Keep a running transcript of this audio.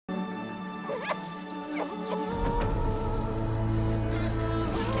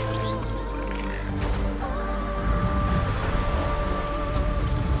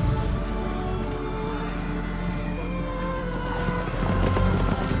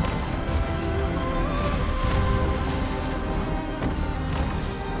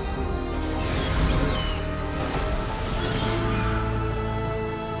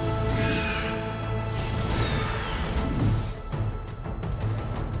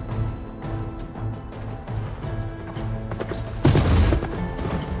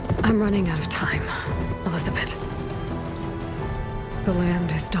I'm running out of time, Elizabeth. The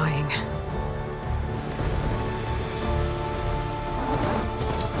land is dying.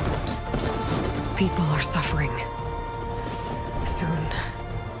 People are suffering. Soon,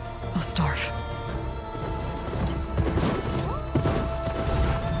 I'll starve.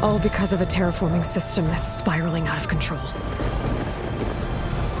 All because of a terraforming system that's spiraling out of control.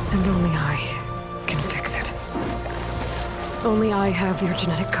 And only I can fix it. Only I have your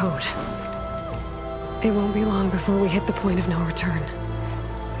genetic code. It won't be long before we hit the point of no return.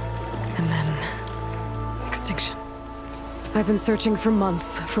 And then... extinction. I've been searching for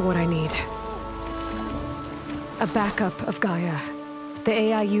months for what I need. A backup of Gaia. The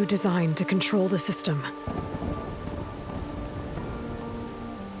AIU designed to control the system.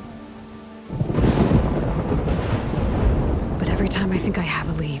 But every time I think I have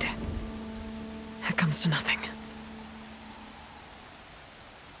a lead, it comes to nothing.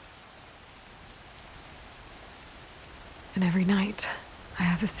 And every night, I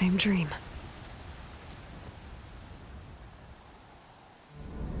have the same dream.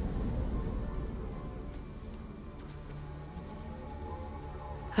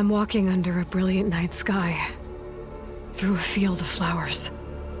 I'm walking under a brilliant night sky, through a field of flowers.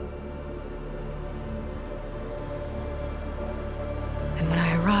 And when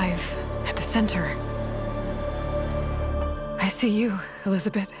I arrive at the center, I see you,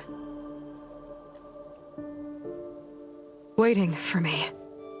 Elizabeth. Waiting for me.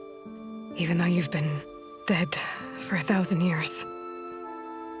 Even though you've been dead for 1,000 years.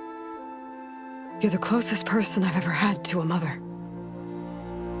 You're the closest person I've ever had to a mother.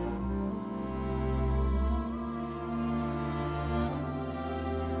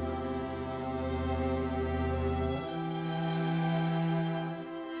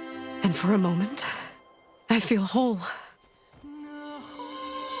 And for a moment, I feel whole.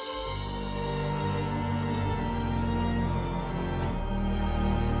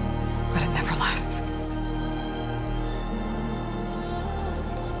 But it never lasts.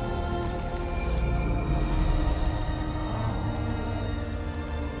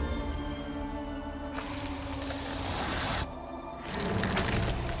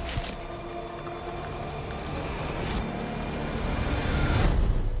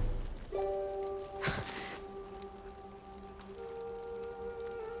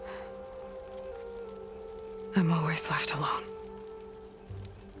 I'm always left alone.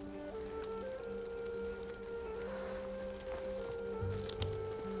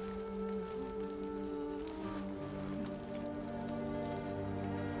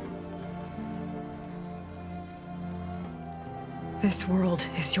 This world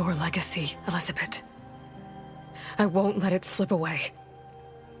is your legacy, Elizabeth. I won't let it slip away.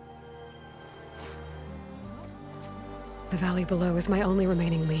 The valley below is my only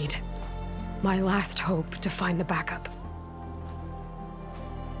remaining lead. My last hope to find the backup.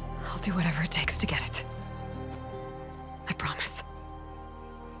 I'll do whatever it takes to get it. I promise.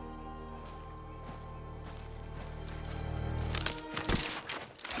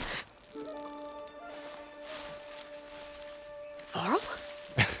 Varl?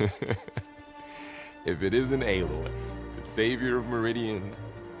 If it isn't Aloy, the savior of Meridian,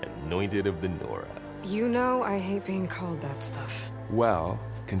 anointed of the Nora. You know I hate being called that stuff. Well,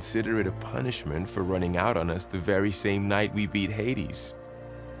 consider it a punishment for running out on us the very same night we beat Hades.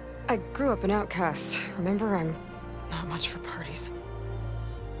 I grew up an outcast. Remember, I'm not much for parties.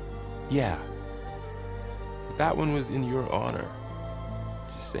 Yeah. But that one was in your honor.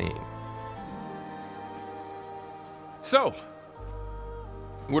 Just saying. So,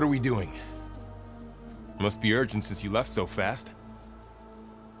 what are we doing? Must be urgent since you left so fast.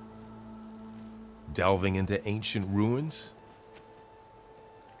 Delving into ancient ruins?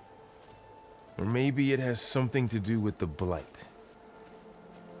 Or maybe it has something to do with the Blight.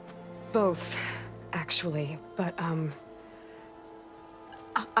 Both, actually, but,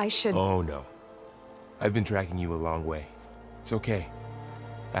 I should... Oh, no. I've been tracking you a long way. It's okay.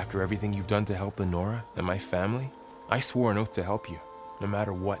 After everything you've done to help the Nora and my family, I swore an oath to help you, no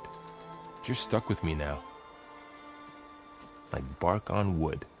matter what. You're stuck with me now. Like bark on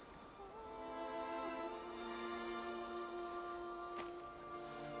wood.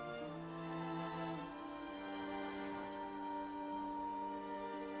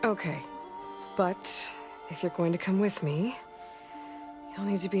 Okay, but if you're going to come with me, you'll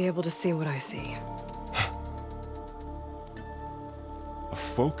need to be able to see what I see. A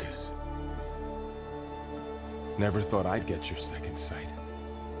focus? Never thought I'd get your second sight.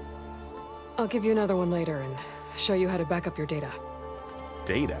 I'll give you another one later and show you how to back up your data.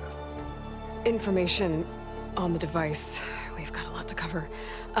 Data? Information on the device. We've got a lot to cover.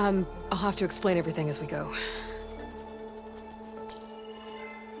 I'll have to explain everything as we go.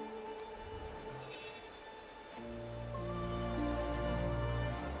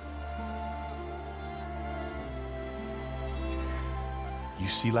 You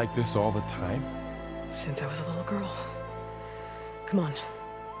see like this all the time? Since I was a little girl. Come on.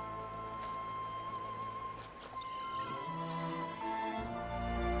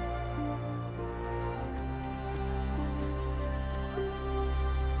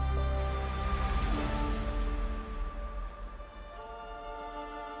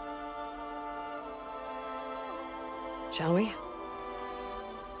 Shall we?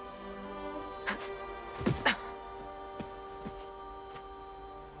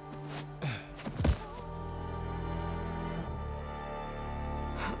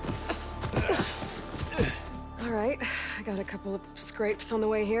 All right, I got a couple of scrapes on the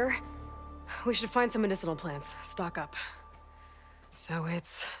way here. We should find some medicinal plants, stock up. So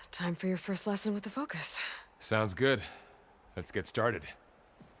it's time for your first lesson with the Focus. Sounds good. Let's get started.